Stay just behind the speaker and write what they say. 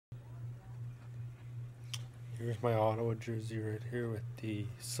Here's my Ottawa jersey right here with the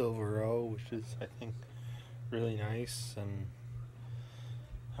silver O, which is, I think, really nice, and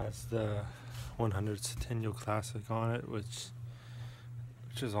has the 100 Centennial Classic on it, which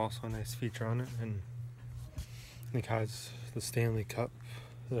is also a nice feature on it, and I think has the Stanley Cup.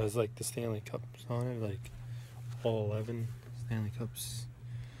 It has like the Stanley Cups on it, like all 11 Stanley Cups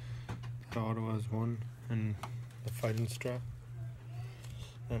that Ottawa has won, and the fighting strap.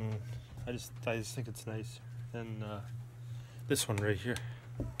 And I just think it's nice. And this one right here,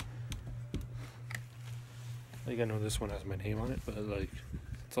 like, I know this one has my name on it, but like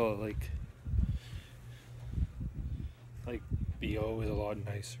it's all like the O is a lot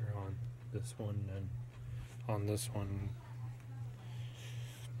nicer on this one than on this one.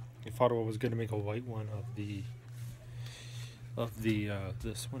 If Ottawa was gonna make a white one of the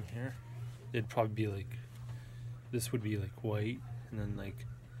this one here, it'd probably be like, this would be like white, and then like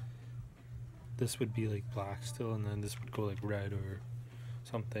this would be like black still, and then this would go like red or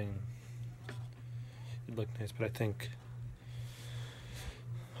something. It'd look nice, but I think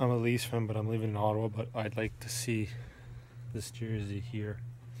I'm a Leafs fan, but I'm living in Ottawa, but I'd like to see this jersey here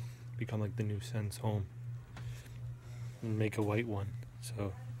become like the new Sens home and make a white one.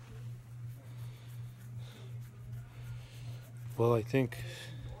 So, well, I think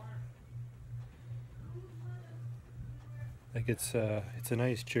like it's a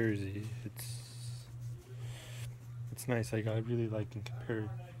nice jersey. It's nice. Like, I really like and compare.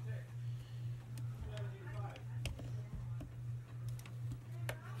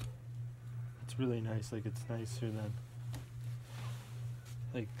 It's really nice. Like, it's nicer than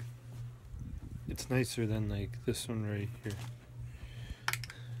like this one right here.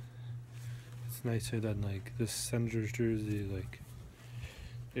 It's nicer than like this Sens jersey. Like,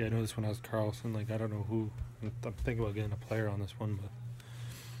 yeah, I know this one has Carlson. Like, I don't know who. I'm thinking about getting a player on this one, but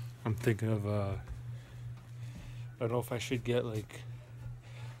I'm thinking of I don't know if I should get like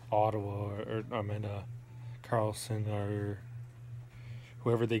Ottawa or Carlson or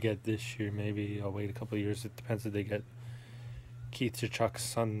whoever they get this year. Maybe I'll wait a couple of years. It depends if they get Keith Tkachuk's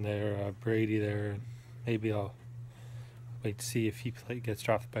son there, Brady there. Maybe I'll wait to see if he gets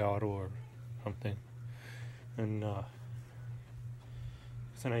drafted by Ottawa or something. And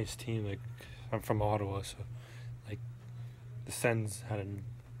it's a nice team. Like, I'm from Ottawa, so like the Sens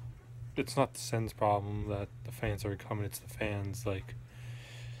it's not the Sens' problem that the fans are coming, it's the fans. Like,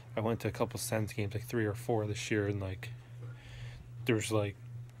 I went to a couple Sens games, like 3 or 4 this year, and like there's like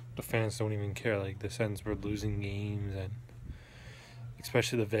the fans don't even care. Like, the Sens were losing games, and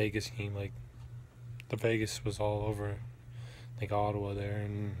especially the Vegas game. Like, the Vegas was all over like Ottawa there,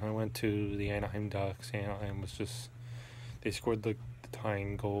 and I went to the Anaheim Ducks. Anaheim was just, they scored the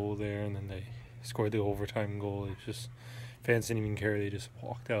tying goal there, and then they scored the overtime goal. It's just, fans didn't even care. They just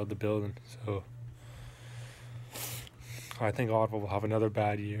walked out of the building. So I think Ottawa will have another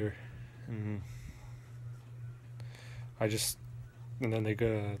bad year, and then they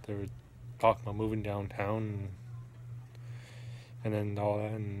were talking about moving downtown, and then all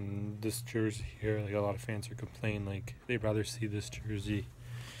that, and this jersey here, like, a lot of fans are complaining, like, they'd rather see this jersey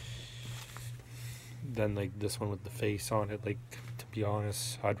than like this one with the face on it. Like, to be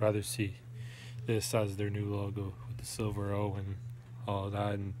honest, I'd rather see this as their new logo with the silver O and all of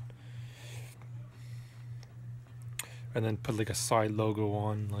that, and then put like a side logo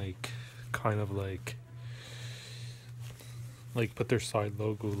on, like, kind of like put their side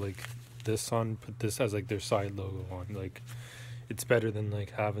logo like this on, put this as like their side logo on. Like, it's better than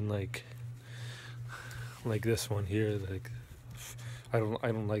like having like this one here. Like, I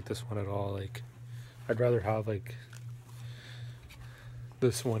don't like this one at all. Like, I'd rather have like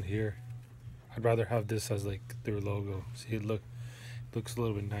this one here. I'd rather have this as like their logo. See, it looks a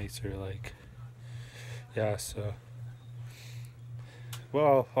little bit nicer. Like, yeah. So,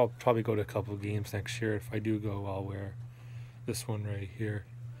 well, I'll probably go to a couple of games next year. If I do go, I'll wear this one right here.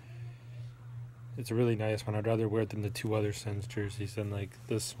 It's a really nice one. I'd rather wear it than the 2 other Sens jerseys than like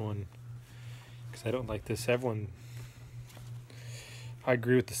this one, because I don't like this. I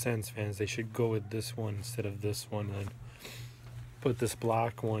agree with the Sens fans. They should go with this one instead of this one, and put this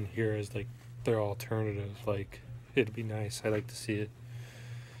black one here as like their alternative. Like, it'd be nice. I like to see it.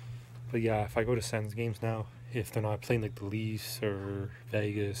 But yeah, if I go to Sens games now, if they're not playing like the Leafs or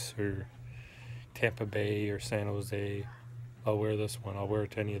Vegas or Tampa Bay or San Jose, I'll wear this one. I'll wear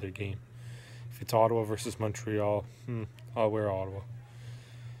it to any other game. If it's Ottawa versus Montreal, I'll wear Ottawa.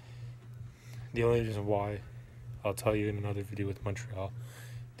 The only reason why, I'll tell you in another video with Montreal,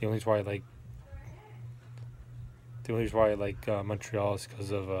 the only reason why I like Montreal is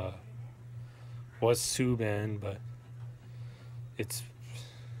because of Subban, but it's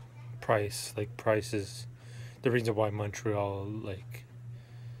price. Like, price is the reason why Montreal like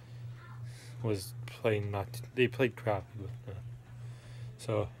was playing not they played crappy. But,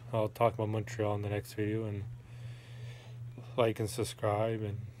 so I'll talk about Montreal in the next video, and like and subscribe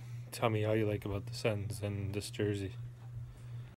and tell me how you like about the Sens and this jersey.